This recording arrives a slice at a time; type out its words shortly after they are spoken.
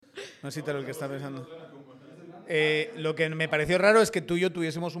No sé si el que está pensando. Lo que me pareció raro es que tú y yo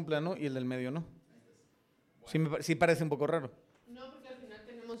tuviésemos un plano y el del medio no. Sí parece un poco raro. No, porque al final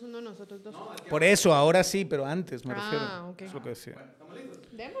tenemos uno nosotros dos. Por eso, ahora sí, pero antes me refiero. Ok. Es lo que decía. Bueno, ¿estamos listos?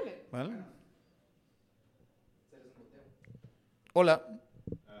 Démosle. ¿Vale? Hola.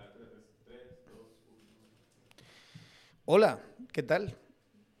 Hola, ¿qué tal?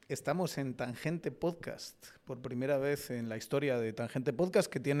 Estamos en Tangente Podcast, por primera vez en la historia de Tangente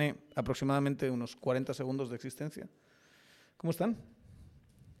Podcast, que tiene aproximadamente unos 40 segundos de existencia. ¿Cómo están?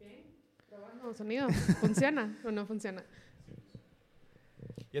 Bien, probando sonido. ¿Funciona o no funciona?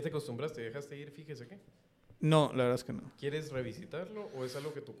 ¿Ya te acostumbraste? ¿Dejaste ir? Fíjese qué. No, la verdad es que no. ¿Quieres revisitarlo o es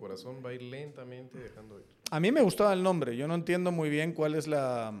algo que tu corazón va a ir lentamente dejando ir? A mí me gustaba el nombre. Yo no entiendo muy bien cuál es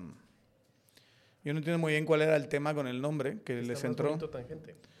la... Yo no entiendo muy bien cuál era el tema con el nombre que les entró.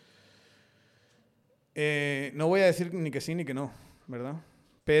 Tangente. No voy a decir ni que sí ni que no, ¿verdad?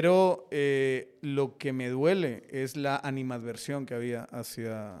 Pero lo que me duele es la animadversión que había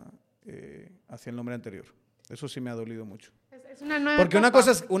hacia el nombre anterior. Eso sí me ha dolido mucho. Es una nueva Porque etapa.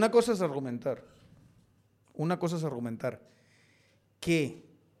 una cosa es argumentar. Una cosa es argumentar que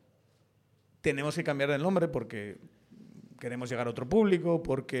tenemos que cambiar el nombre porque queremos llegar a otro público,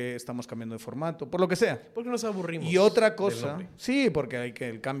 porque estamos cambiando de formato, por lo que sea. Porque nos aburrimos. Y otra cosa, sí, porque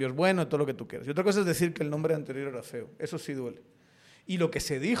el cambio es bueno, todo lo que tú quieras. Y otra cosa es decir que el nombre anterior era feo. Eso sí duele. Y lo que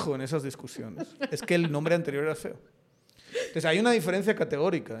se dijo en esas discusiones es que el nombre anterior era feo. Entonces hay una diferencia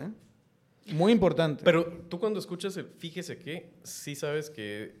categórica, ¿eh? Muy importante. Pero tú cuando escuchas el fíjese qué, sí sabes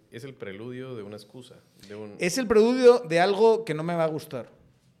que es el preludio de una excusa. Es el preludio de algo que no me va a gustar.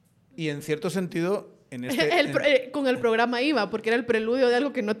 Y en cierto sentido... Con el programa iba, porque era el preludio de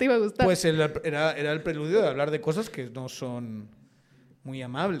algo que no te iba a gustar. Pues era el preludio de hablar de cosas que no son muy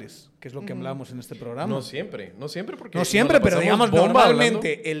amables, que es lo que hablamos en este programa. No siempre, porque... No siempre, pero digamos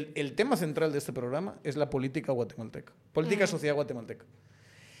normalmente hablando. el tema central de este programa es la política guatemalteca, política social guatemalteca.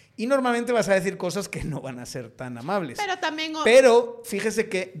 Y normalmente vas a decir cosas que no van a ser tan amables. Pero también... Pero fíjese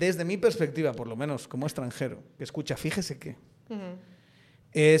que desde mi perspectiva, por lo menos como extranjero, que escucha, fíjese que...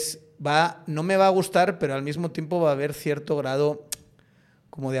 no me va a gustar, pero al mismo tiempo va a haber cierto grado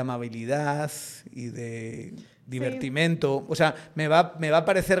como de amabilidad y de divertimento. Sí. O sea, me va a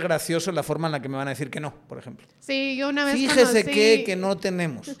parecer gracioso la forma en la que me van a decir que no, por ejemplo. Sí, yo una vez fíjese que no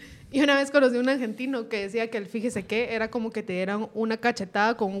tenemos. Y una vez conocí a un argentino que decía que el fíjese que era como que te dieran una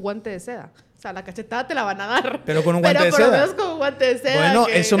cachetada con un guante de seda. O sea, la cachetada te la van a dar. Pero con un guante de seda. Pero por lo menos con un guante de seda. Bueno,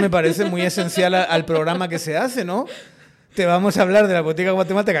 eso me parece muy esencial al programa que se hace, ¿no? Te vamos a hablar de la política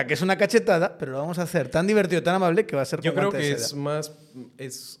guatemalteca, que es una cachetada, pero lo vamos a hacer tan divertido, tan amable, que va a ser Yo creo que es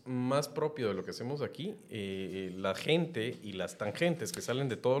más propio de lo que hacemos aquí. La gente y las tangentes que salen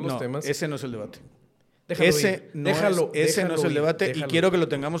de todos los temas. Ese no es el debate. Ese no es el debate y quiero que lo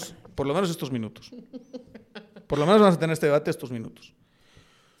tengamos por lo menos estos minutos. Por lo menos vamos a tener este debate estos minutos.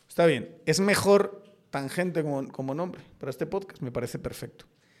 Está bien. Es mejor Tangente como nombre para este podcast. Me parece perfecto.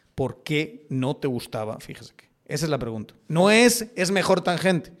 ¿Por qué no te gustaba? Fíjese que. Esa es la pregunta. No es mejor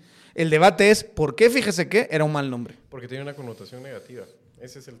Tangente. El debate es ¿por qué fíjese que era un mal nombre? Porque tiene una connotación negativa.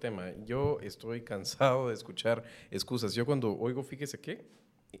 Ese es el tema. Yo estoy cansado de escuchar excusas. Yo cuando oigo fíjese que,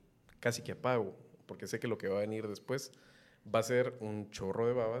 casi que apago, porque sé que lo que va a venir después va a ser un chorro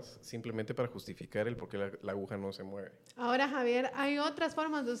de babas simplemente para justificar el por qué la aguja no se mueve. Ahora, Javier, hay otras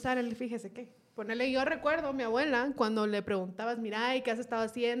formas de usar el fíjese qué. Ponerle, yo recuerdo a mi abuela cuando le preguntabas, mira, ¿y qué has estado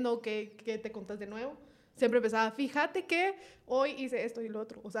haciendo? ¿Qué te contás de nuevo? Siempre empezaba, fíjate que hoy hice esto y lo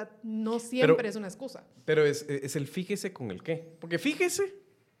otro. O sea, no siempre es una excusa. Pero es el fíjese con el qué. Porque fíjese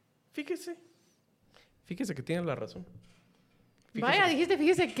que tiene la razón. Fíjese. Vaya, dijiste,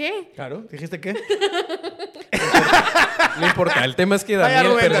 fíjese qué. Claro, dijiste qué. No importa, el tema es que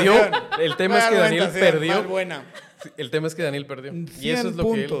Daniel perdió. El tema es que Daniel perdió. Más buena. El tema es que Daniel perdió. 100 y eso es lo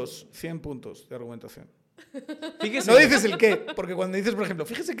puntos, 100 puntos de argumentación. Fíjese. No dices el qué, porque cuando dices, por ejemplo,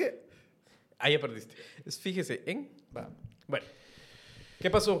 fíjese qué. Ya perdiste. Fíjese en... Va. Bueno. ¿Qué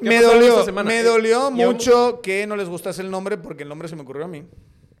pasó? Me dolió mucho que no les gustase el nombre porque el nombre se me ocurrió a mí.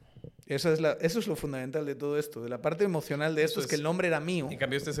 Eso es lo fundamental de todo esto. De la parte emocional de esto es que el nombre era mío. En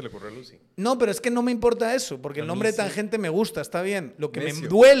cambio, se le ocurrió a Lucy. No, pero es que no me importa eso, porque el nombre de Tangente me gusta, está bien. Lo que necio. Me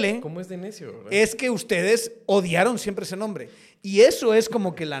duele ¿Cómo es de necio, verdad? Es que ustedes odiaron siempre ese nombre. Y eso es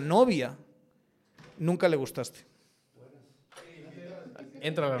como que la novia nunca le gustaste.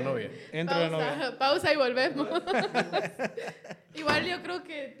 Entra la novia. Pausa y volvemos. Igual yo creo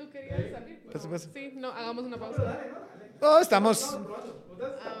que tú querías salir. Sí, no, hagamos una pausa. Oh,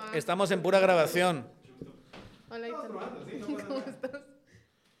 estamos en pura grabación. Hola, Italo. ¿Cómo estás?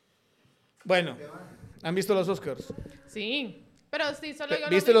 Bueno, ¿han visto los Oscars? Sí. Pero sí, solo yo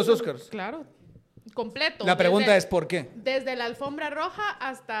 ¿Viste los Oscars? Claro. Completo. La pregunta es ¿por qué? Desde la alfombra roja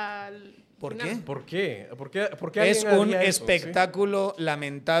hasta el ¿Por final. qué? ¿Por qué Es alguien un haría eso, espectáculo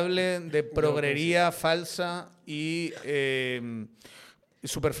lamentable de progrería falsa y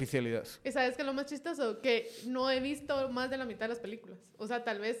superficialidad. ¿Y sabes qué es lo más chistoso? Que no he visto más de la mitad de las películas. O sea,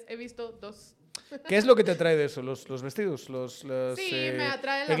 tal vez he visto 2. ¿Qué es lo que te atrae de eso? ¿Los vestidos? Sí, me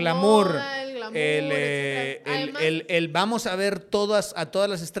atrae la el glamour, moda, el glamour, etcétera. Además, el vamos a ver a todas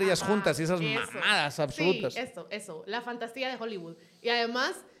las estrellas juntas y esas eso. mamadas absolutas. Sí, eso. La fantasía de Hollywood. Y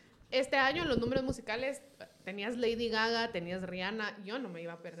además, este año en los números musicales tenías Lady Gaga, tenías Rihanna. Yo no me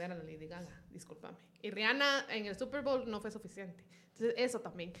iba a perder a la Lady Gaga, discúlpame. Y Rihanna en el Super Bowl no fue suficiente. Entonces, eso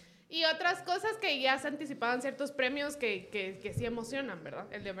también. Y otras cosas que ya se anticipaban ciertos premios que sí emocionan, ¿verdad?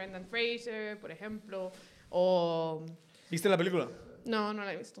 El de Brendan Fraser, por ejemplo, o... ¿Viste la película? No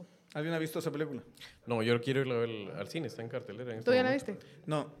la he visto. ¿Alguien ha visto esa película? No, yo quiero ir a ver al cine, está en cartelera. ¿Tú ya la viste?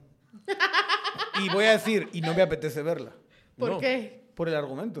 No. Y voy a decir, y no me apetece verla. ¿Por qué? Por el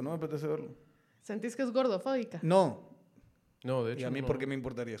argumento, no me apetece verlo. ¿Sentís que es gordofóbica? No. No, de hecho. ¿Y a mí por qué me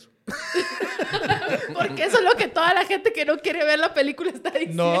importaría eso? Porque eso es lo que toda la gente que no quiere ver la película está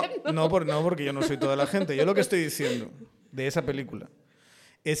diciendo. No, porque yo no soy toda la gente. Yo lo que estoy diciendo de esa película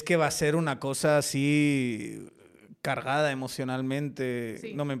es que va a ser una cosa así cargada emocionalmente.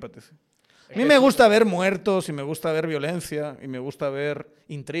 Sí. No me apetece. A mí me gusta ver muertos y me gusta ver violencia y me gusta ver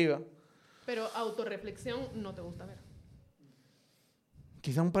intriga. Pero autorreflexión no te gusta ver.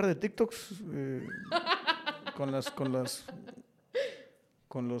 Quizá un par de TikToks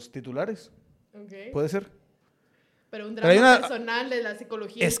con los titulares. Okay. Puede ser. Pero un drama personal de la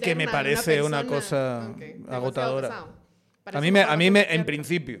psicología es que me parece una cosa agotadora. A mí en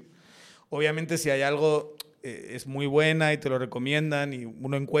principio. Obviamente si hay algo es muy buena y te lo recomiendan y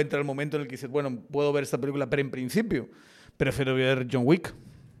uno encuentra el momento en el que dices, bueno, puedo ver esta película, pero en principio prefiero ver John Wick.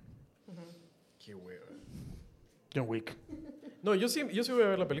 Qué hueva. John Wick. No, yo sí voy a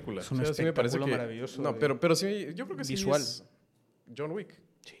ver la película. Es un espectáculo, sí me parece maravilloso. No, pero sí, yo creo que sí visual. Es John Wick.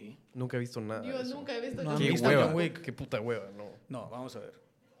 Sí. Nunca he visto nada. Yo nunca he visto John Wick. Qué puta hueva, no. No, vamos a ver.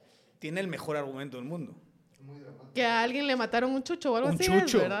 Tiene el mejor argumento del mundo. Que a alguien le mataron un chucho o algo así,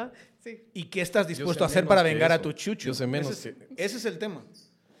 chucho. ¿verdad? Sí. ¿Y qué estás dispuesto a hacer para vengar a tu chucho? Yo sé menos ese es el tema.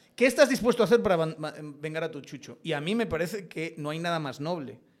 ¿Qué estás dispuesto a hacer para vengar a tu chucho? Y a mí me parece que no hay nada más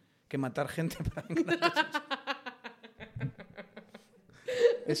noble que matar gente para vengar a tu chucho.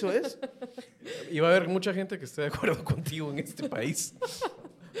 Eso es. Y va a haber mucha gente que esté de acuerdo contigo en este país.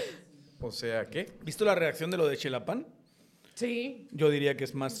 O sea, ¿qué? ¿Visto la reacción de lo de Chelapan? Sí. Yo diría que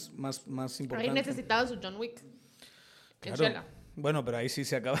es más importante. Ahí necesitaba su John Wick. Claro. En Shela. Bueno, pero ahí sí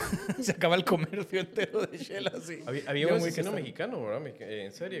se acaba el comercio entero de Shela, sí. Había un asesino mexicano, ¿verdad?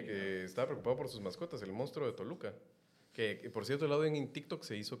 En serie, que estaba preocupado por sus mascotas, el monstruo de Toluca. Que por cierto, el lado en TikTok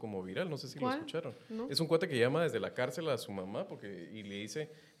se hizo como viral, no sé si lo escucharon. ¿No? Es un cuate que llama desde la cárcel a su mamá y le dice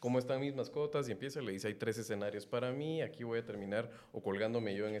cómo están mis mascotas y le dice hay 3 escenarios para mí, aquí voy a terminar o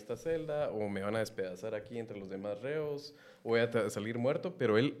colgándome yo en esta celda o me van a despedazar aquí entre los demás reos o voy a salir muerto,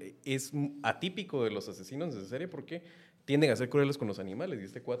 pero él es atípico de los asesinos de serie porque tienden a ser crueles con los animales y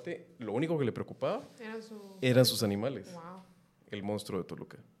este cuate lo único que le preocupaba eran sus animales. Wow. El monstruo de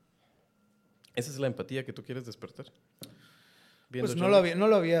Toluca. Esa es la empatía que tú quieres despertar. Pues no lo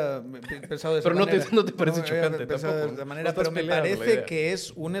había pensado de esa manera. Pero no te parece chocante tampoco. De esa manera, pero me parece que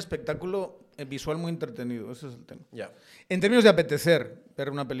es un espectáculo visual muy entretenido. Ese es el tema. Ya. En términos de apetecer ver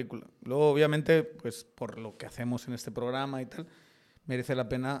una película. Luego, obviamente, pues por lo que hacemos en este programa y tal, merece la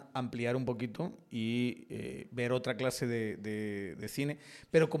pena ampliar un poquito y ver otra clase de cine.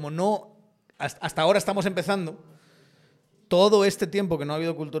 Pero como no, hasta ahora estamos empezando, todo este tiempo que no ha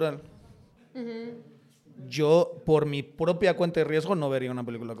habido cultural, yo, por mi propia cuenta de riesgo, no vería una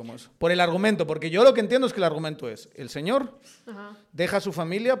película como esa. Por el argumento, porque yo lo que entiendo es que el argumento es, el señor deja a su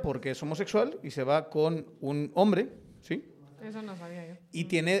familia porque es homosexual y se va con un hombre, ¿sí? Eso no sabía yo. Y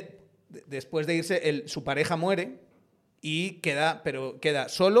después de irse, su pareja muere y queda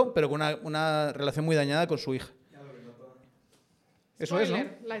solo, pero con una relación muy dañada con su hija. Eso Spoiler,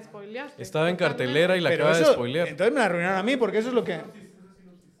 es, ¿no? La spoileaste. Estaba en cartelera y la acaba de spoilear. Entonces me la arruinaron a mí, porque eso es lo que...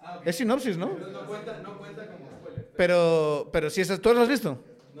 Es sinopsis, ¿no? Pero no cuenta como spoiler. Pero si es... ¿Tú lo has visto?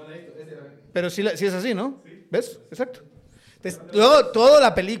 No la he visto. Pero si es así, ¿no? Sí. ¿Ves? Exacto. Entonces, luego, toda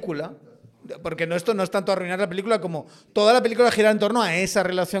la película, porque esto no es tanto arruinar la película como toda la película gira en torno a esa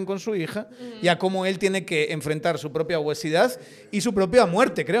relación con su hija y a cómo él tiene que enfrentar su propia obesidad y su propia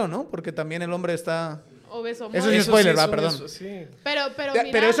muerte, creo, ¿no? Porque también el hombre está... Obeso. Eso es spoiler, perdón. Eso, sí.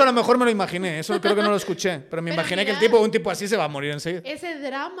 Pero eso a lo mejor me lo imaginé, eso creo que no lo escuché, pero me imaginé que un tipo así se va a morir enseguida. Ese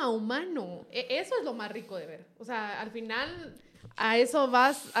drama humano, eso es lo más rico de ver. O sea, al final, A eso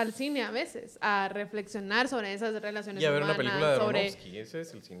vas al cine a veces, a reflexionar sobre esas relaciones Y a ver humanas, una película de sobre... Aronofsky. Ese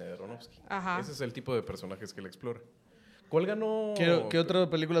es el cine de Aronofsky. Ajá. Ese es el tipo de personajes que él explora. ¿Cuál ganó? ¿Qué otras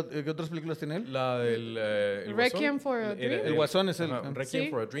películas tiene él? La del... el Requiem Guasón. for a Dream. El Guasón es él. Ajá, Requiem Sí.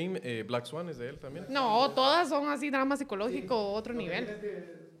 for a Dream. Black Swan es de él también. No, todas son así drama psicológico, otro nivel.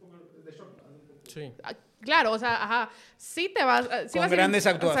 Sí. Ah, claro, o sea, ajá, sí te vas, sí Con vas a grandes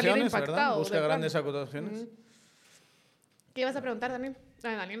salir actuaciones, impactado, ¿verdad? Busca de grandes plano. actuaciones. ¿Qué ibas a preguntar, Daniel?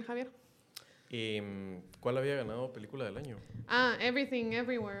 Daniel, Javier. ¿Cuál había ganado película del año? Everything,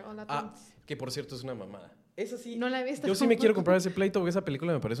 Everywhere, All at Ah, Once. que por cierto es una mamada. Esa sí. No la he visto. Yo sí me quiero comprar ese pleito porque esa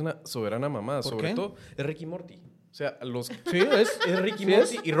película me parece una soberana mamada. ¿Por Sobre qué? todo es Ricky Morty. O sea, Sí, es. es Ricky ¿Sí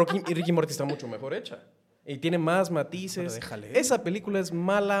Morty es? y Ricky Morty está mucho mejor hecha. Y tiene más matices. Pero déjale. Esa película es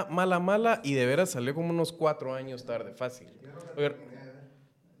mala, mala, mala y de veras salió como unos 4 años tarde, fácil. Oiga,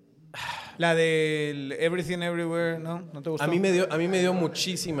 La del Everything Everywhere, ¿no? ¿No te gustó? a mí me dio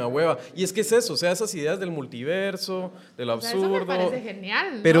muchísima hueva. Y es que es eso, o sea, esas ideas del multiverso, del O sea, eso me absurdo. parece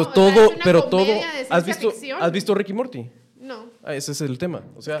genial, ¿no? Pero O sea, todo, es una pero todo. comedia de ¿Has ciencia visto, ficción. ¿Has visto Ricky Morty? No. Ah, ese es el tema.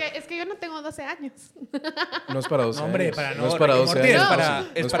 O sea, Es que yo no tengo 12 años. no es para 12 No, hombre, años. para no es no, para Ricky 12 Morty años. es para- No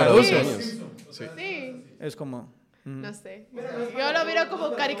es es para para 12 adultos. años. Sí. Sí. Es como... No sé. Yo lo miro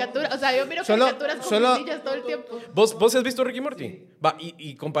como caricatura. O sea, yo miro Solo- caricaturas con solo- mis niñas todo el tiempo. ¿Vos has visto Ricky Morty? Va,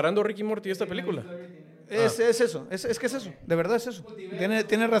 y comparando Ricky Morty y esta película. Es eso, es que es eso, de verdad es eso.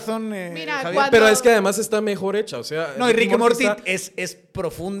 Tiene razón, Mira, Javier. cuando- Pero es que además está mejor hecha, o sea... No, y Ricky Morty está- es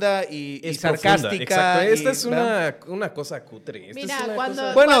profunda y es sarcástica. profunda, exacto. Esta y- es ¿verdad? una cosa cutre. Esta Mira, es una cuando-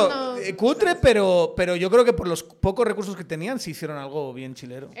 cosa- Bueno, Cuando- cutre, pero yo creo que por los pocos recursos que tenían se hicieron algo bien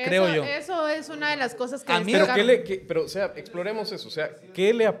chilero, creo yo. Eso es una de las cosas que A mí- Pero, destacaron. pero, o sea, exploremos eso. O sea,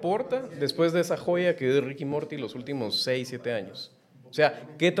 ¿qué le aporta después de esa joya que es Ricky Morty los últimos 6, 7 años? O sea,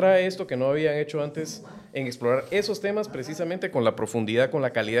 ¿qué trae esto que no habían hecho antes en explorar esos temas precisamente con la profundidad, con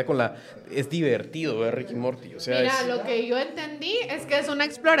la calidad, con la... Es divertido ver Ricky Morty. O sea, Mira, es... lo que yo entendí es que es una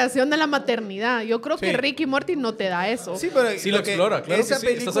exploración de la maternidad. Yo creo que Sí. Ricky Morty no te da eso. Sí, pero Sí lo que explora, claro que sí. esa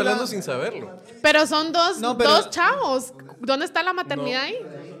Estás hablando sin saberlo. Pero son No, pero- dos chavos. ¿Dónde está la maternidad ahí?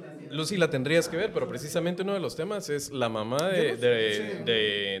 Lucy, la tendrías que ver, pero precisamente uno de los temas es la mamá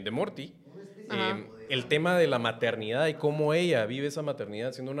de Morty. Ajá. El tema de la maternidad y cómo ella vive esa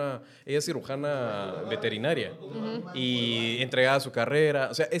maternidad siendo ella es cirujana veterinaria y entregada a su carrera.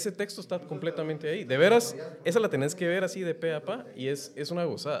 O sea, ese texto está completamente ahí. De veras, esa la tenés que ver así de pe a pa y es una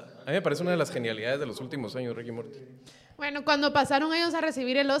gozada. A mí me parece una de las genialidades de los últimos años, Ricky Morty. Bueno, cuando pasaron ellos a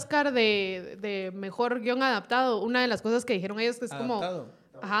recibir el Oscar de mejor guión adaptado, una de las cosas que dijeron ellos que es Adaptado. como...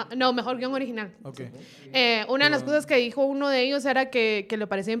 Ajá, no, mejor guión original. Ok. Una de las cosas que dijo uno de ellos era que le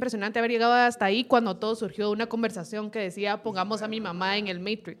parecía impresionante haber llegado hasta ahí cuando todo surgió de una conversación que decía pongamos a mi mamá en el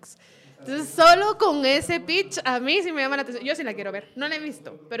Matrix. Entonces, solo con ese pitch, a mí sí me llama la atención. Yo sí la quiero ver. No la he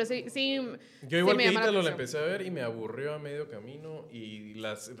visto, pero sí Yo igual me que llama la Ítalo la atención. empecé a ver y me aburrió a medio camino y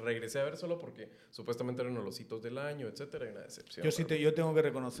las regresé a ver solo porque supuestamente eran los hitos del año, etcétera, y una decepción. Yo tengo que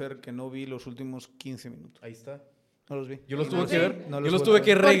reconocer que no vi los últimos 15 minutos. Ahí está. No los vi. Yo los ¿Y tuve por que qué? ver. No Yo los los vuelvo tuve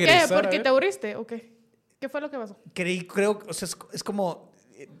que a ver. ¿Por qué? regresar. a ¿Porque ver. te aburriste o qué? ¿Qué fue lo que pasó? Creo, o sea, es como...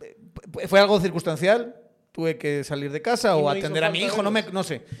 Fue algo circunstancial. Tuve que salir de casa Y o no atender hizo a mi falta hijo, verlos. no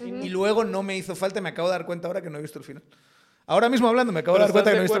sé. Y luego no me hizo falta, me acabo de dar cuenta ahora que no he visto el final. Ahora mismo hablando, me acabo de dar cuenta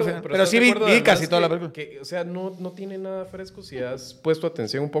que no he visto el final. Pero sí vi casi toda la película. O sea, no tiene nada fresco si has puesto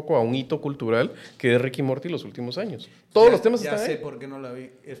atención un poco a un hito cultural que es Ricky Morty los últimos años. Todos los temas Ya están sé ahí. por qué no la vi.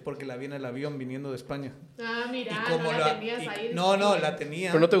 Es porque la vi en el avión viniendo de España. Ah, mira, Y como no la tenías y- ahí. no, la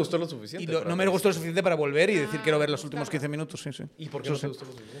tenía. Pero no te gustó lo Y suficiente. no me gustó lo suficiente para volver y decir quiero ver los últimos 15 minutos. Sí, sí. ¿Y por qué Eso no te sí. gustó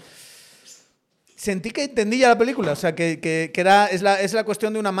lo suficiente? Sentí que entendí ya la película, o sea, es la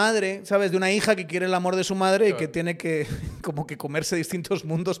cuestión de una madre, ¿sabes? De una hija que quiere el amor de su madre y que tiene que como que comerse distintos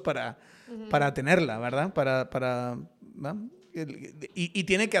mundos para tenerla, ¿verdad? ¿no? Y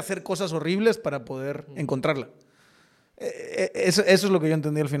tiene que hacer cosas horribles para poder encontrarla. Eso es lo que yo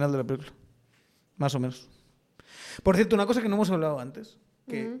entendí al final de la película, más o menos. Por cierto, una cosa que no hemos hablado antes,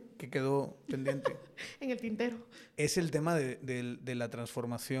 que quedó pendiente, En el tintero. es el tema de la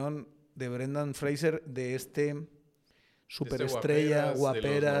transformación de Brendan Fraser de este superestrella, Guaperas,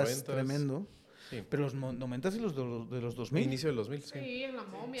 de los guaperas, 90s. Yo Sí. pero los 90s y los de los 2000. Inicio del 2000, sí. Sí, en la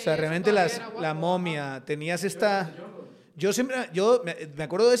momia. O sea, y eso realmente todavía era la guapo. momia, tenías esta... Yo me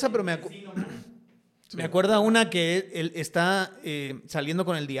acuerdo de esa, pero me acuerdo una que él está saliendo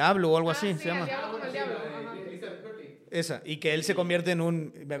con el diablo o algo así, Sí, se llama. el diablo con el diablo. Ajá. Esa, y que él se convierte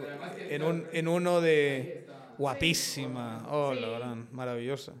en uno de... Guapísima. Oh, la gran,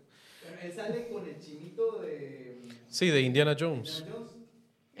 maravillosa. Él sale con el chinito de... Sí, de Indiana Jones.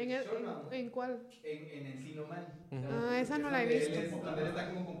 ¿En cuál? En Encino Man. Ah, esa no la he visto. Donde él está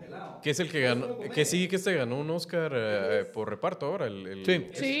como congelado. Que es el que ganó, que sí, que este ganó un Oscar por reparto ahora. Sí.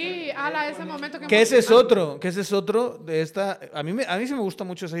 Sí, ese momento que... Que ese es otro de esta... A mí sí me gusta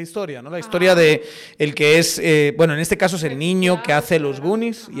mucho esa historia, ¿no? La historia de el que es... bueno, en este caso es el niño que hace los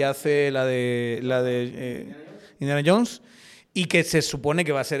Goonies y hace la de Indiana Jones, y que se supone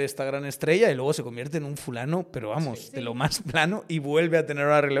que va a ser esta gran estrella y luego se convierte en un fulano, pero vamos, de lo más plano, y vuelve a tener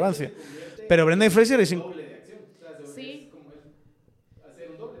una relevancia. Pero Brendan Fraser es... Sí.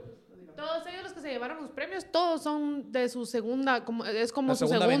 Todos ellos los que se llevaron los premios, todos son de su segunda, es como La su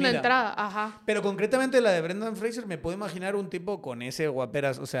segunda segunda venida. entrada. Ajá. Pero concretamente la de Brendan Fraser, me puedo imaginar un tipo con ese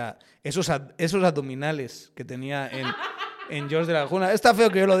guaperas, o sea, esos abdominales que tenía en George de la Laguna. Está feo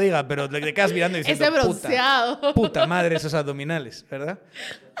que yo lo diga, pero te quedas mirando y diciendo, Ese bronceado. puta madre, esos abdominales, ¿verdad?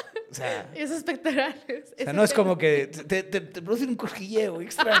 O sea, Esos pectorales. o sea, no es como que te produce un cosquilleo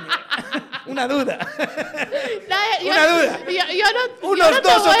extraño. Una duda. Una duda. Unos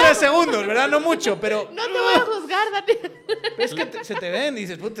 2 o 3 segundos, ¿verdad? No mucho, pero... No te voy a juzgar, Daniel. Es que se te ven y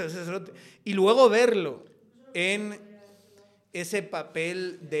dices, puta, ese cerote. Y luego verlo en ese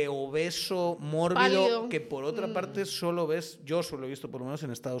papel de obeso mórbido Pálido. que por otra parte solo ves, yo solo he visto por lo menos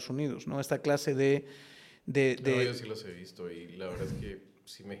en Estados Unidos, ¿no? Esta clase de... No, yo sí los he visto y la verdad es que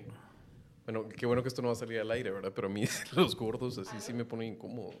sí me... Bueno, qué bueno que esto no va a salir al aire, ¿verdad? Pero a mí los gordos así sí me ponen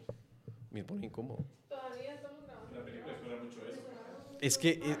incómodo. Me pone incómodo. Todavía estamos grabando. La película explora mucho eso. Es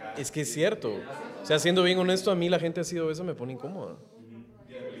que es cierto. O sea, siendo bien honesto, a mí la gente así obesa me pone incómoda.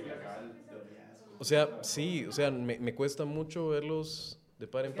 O sea, sí, o sea, me cuesta mucho verlos de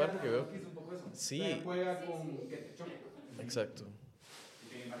par en par porque veo... Sí. Exacto.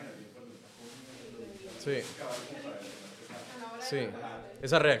 Sí. Sí.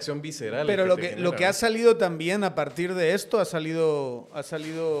 Esa reacción visceral. Pero lo que ha salido también a partir de esto, ha salido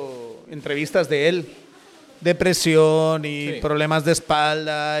entrevistas de él. Depresión y problemas de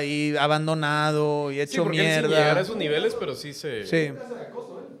espalda y abandonado y hecho mierda. Sin llegar a esos niveles, pero sí se... Sí.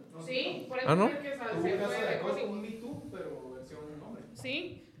 Sí, por eso ¿Ah, no? fue que Un Me Too, pero versión hombre.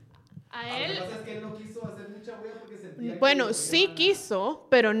 Sí. A él... Lo que pasa es que él no quiso hacer mucha huella porque sentía Bueno, que sí quiso,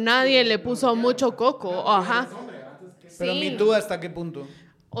 pero nadie le puso mucho coco. Ajá. Pero Sí. ¿y tú hasta qué punto?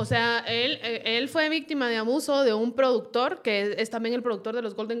 O sea, él fue víctima de abuso de un productor que es también el productor de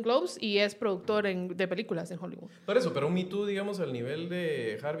los Golden Globes y es productor de películas en Hollywood. Por eso, pero un Me Too, digamos, al nivel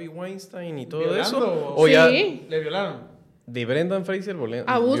de Harvey Weinstein y todo ¿Violando? eso. O ya Sí. ¿Le violaron? de Brendan Fraser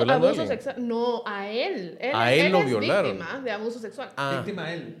violando Abuso a alguien. sexual. No, a él. A él lo es violaron. víctima de abuso sexual. Ah,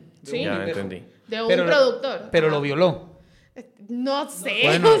 Víctima él. Sí. ya entendí. De un Pero- productor. Pero Ajá. lo violó. No sé,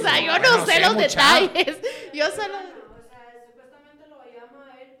 Bueno, o sea, yo bueno, no sé sé, los mucha. detalles. Yo solo O sea, supuestamente lo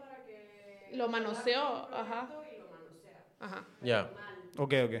llama a él para que... lo manoseó. Ajá. Y lo manosea. Ajá. Ya,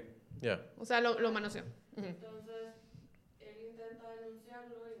 Ok. ya. O sea, lo manoseó. Ujú. Entonces, él intenta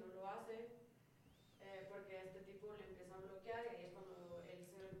denunciarlo y no lo hace porque este tipo le empieza a bloquear y ahí es cuando él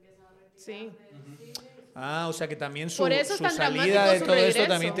se empieza a retirar Sí. del cine. Ah, o sea que también su Por eso es tan salida dramático de su todo esto regreso.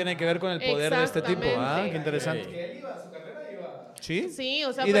 también tiene que ver con el poder de este tipo. Ah, Exactamente. qué interesante. Ok. que él iba, su carrera iba... ¿Sí? Sí,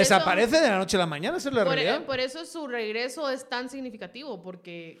 o sea, Y por eso- desaparece de la noche a la mañana, esa es la realidad. por eso su regreso es tan significativo,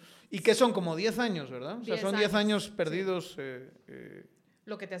 porque ¿Y qué son? Como 10 años, ¿verdad? O sea, 10 son 10 años, años perdidos.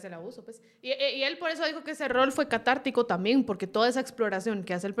 lo que te hace el abuso, pues. Y él por eso dijo que ese rol fue catártico también, porque toda esa exploración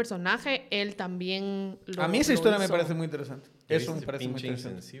que hace el personaje, él también A mí esa lo historia me hizo. parece muy interesante. Eso me parece muy Pinche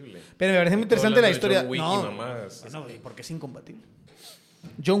interesante. insensible. Pero me parece muy interesante Todo la hablando de historia. John Wick y No, mamás. bueno, porque es incompatible.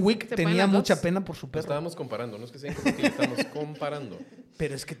 John Wick ¿Se pueden tenía las dos? mucha pena por su perro. Estábamos comparando, no es que sea incompatible, estamos comparando.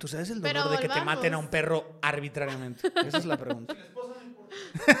 Pero es que tú sabes el Pero dolor de que te volvamos. maten a un perro arbitrariamente. Esa es la pregunta.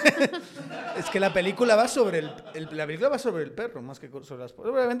 Es que la película va sobre la película va sobre el perro más que sobre la esposa.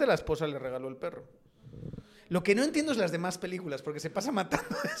 Obviamente la esposa le regaló el perro. Lo que no entiendo es las demás películas, porque se pasa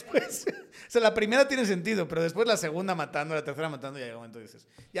matando después. O sea, la primera tiene sentido, pero después la segunda matando, la tercera matando, y llega un momento y dices,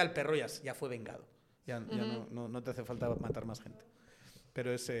 ya el perro ya fue vengado. Ya no te hace falta matar más gente.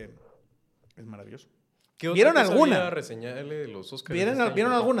 Pero es maravilloso. ¿Qué otra ¿Vieron cosa alguna? había reseñable de los Oscars? ¿Vieron de este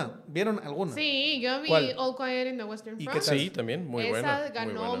año? alguna? ¿Vieron alguna? Sí, yo vi ¿Cuál? All Quiet in the Western ¿Y qué Front. tal? Sí, también, muy Esa buena.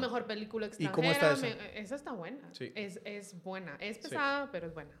 ganó muy buena. mejor película ¿Y extranjera. cómo está esa? Esa está buena. Sí. Es buena. Es Sí. pesada, pero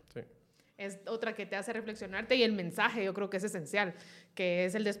es buena. Sí. Es otra que te hace reflexionarte y el mensaje yo creo que es esencial, que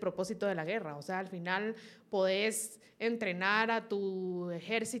es el despropósito de la guerra. O sea, al final podés entrenar a tu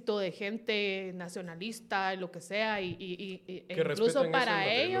ejército de gente nacionalista, lo que sea, e Que incluso respeten para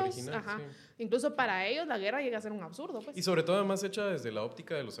eso, lo ellos, original, ajá, sí. incluso para ellos la guerra llega a ser un absurdo. Pues. Y sobre todo además hecha desde la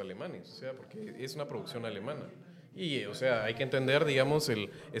óptica de los alemanes, o sea, porque es una producción alemana. Y, o sea, hay que entender, digamos, el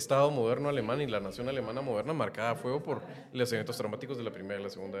Estado moderno alemán y la nación alemana moderna marcada a fuego por los eventos traumáticos de la Primera y la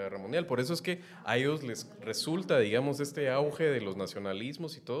Segunda Guerra Mundial. Por eso es que a ellos les resulta, digamos, este auge de los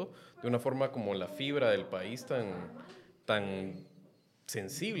nacionalismos y todo, de una forma como la fibra del país tan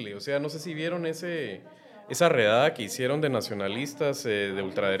sensible. O sea, no sé si vieron esa redada que hicieron de nacionalistas de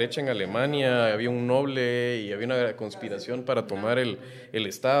ultraderecha en Alemania. Había un noble y había una conspiración para tomar el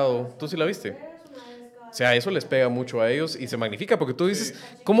Estado. ¿Tú sí la viste? O sea, eso les pega mucho a ellos y se magnifica porque tú dices,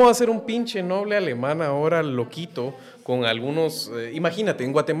 ¿cómo va a ser un pinche noble alemán ahora loquito con algunos... imagínate,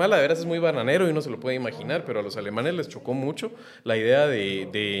 en Guatemala de veras es muy bananero y uno se lo puede imaginar, pero a los alemanes les chocó mucho la idea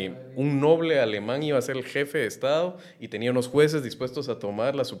de un noble alemán iba a ser el jefe de Estado y tenía unos jueces dispuestos a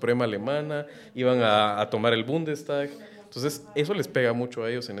tomar la Suprema Alemana, iban a tomar el Bundestag. Entonces, eso les pega mucho a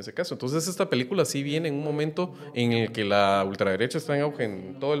ellos en ese caso. Entonces, esta película sí viene en un momento en el que la ultraderecha está en auge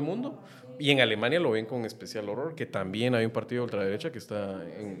en todo el mundo y en Alemania lo ven con especial horror, que también hay un partido de ultraderecha que está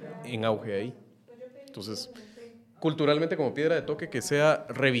en auge ahí. Entonces, culturalmente como piedra de toque, que sea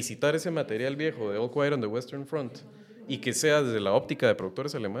revisitar ese material viejo de All Quiet on the Western Front y que sea desde la óptica de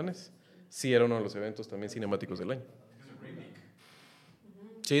productores alemanes, sí era uno de los eventos también cinemáticos del año.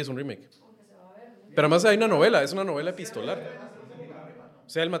 Sí, es un remake. Pero además hay una novela, es una novela epistolar. O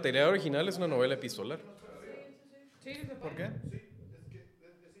sea, el material original es una novela epistolar. Sí, se ¿Por puede. qué?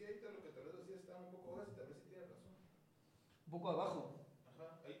 Decía ahorita lo que tal vez decía estaba un poco bajo y tal vez sí tiene razón. Un poco abajo.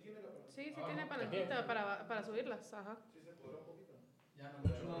 Ajá, ahí tiene la palanca. Sí, sí tiene palanquita para subirlas. Ajá. Sí se podrá un poquito. Ya no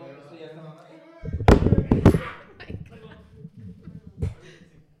mucho. No, esto ya está mal.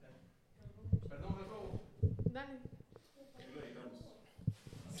 Perdón, Jacobo. Dale.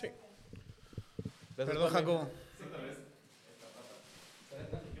 Sí. Perdón, Jacobo.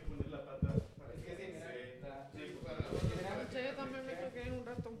 Yo también me tengo que ir un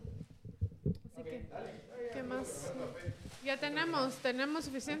rato. Así que, ¿qué más? Ya tenemos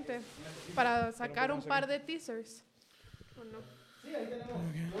suficiente para sacar un par de teasers. ¿O no? Sí, ahí tenemos.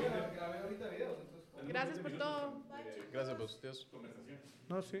 Yo grabé ahorita videos, entonces. Gracias por todo. Gracias a ustedes.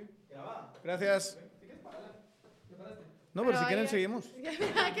 No, sí. Grabada. Gracias. Si quieres, parala. ¿Te paraste? No, pero si Pero quieren, ya- seguimos.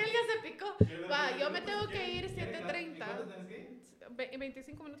 Aquel ya se picó. Va, yo me tengo que ir ¿Y 7:30. cuánto tenés que ir?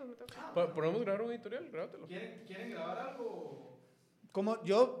 25 minutos me tengo que ir. ¿Podemos grabar un editorial? Grábatelo. ¿Quieren grabar algo? Como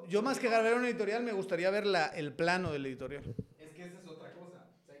yo más que grabar un editorial, me gustaría ver el plano del editorial. Es que esa es otra cosa.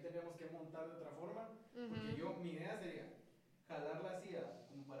 O sea, ahí tendríamos que montar de otra forma. Porque mi idea sería jalar la silla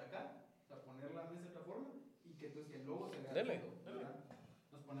como para acá, o sea, poner la mesa de otra forma y que entonces el logo se vea. Dele, al fondo, ¿verdad?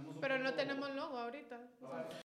 Nos ponemos un Pero no poco- tenemos logo ahorita. Ah, vale.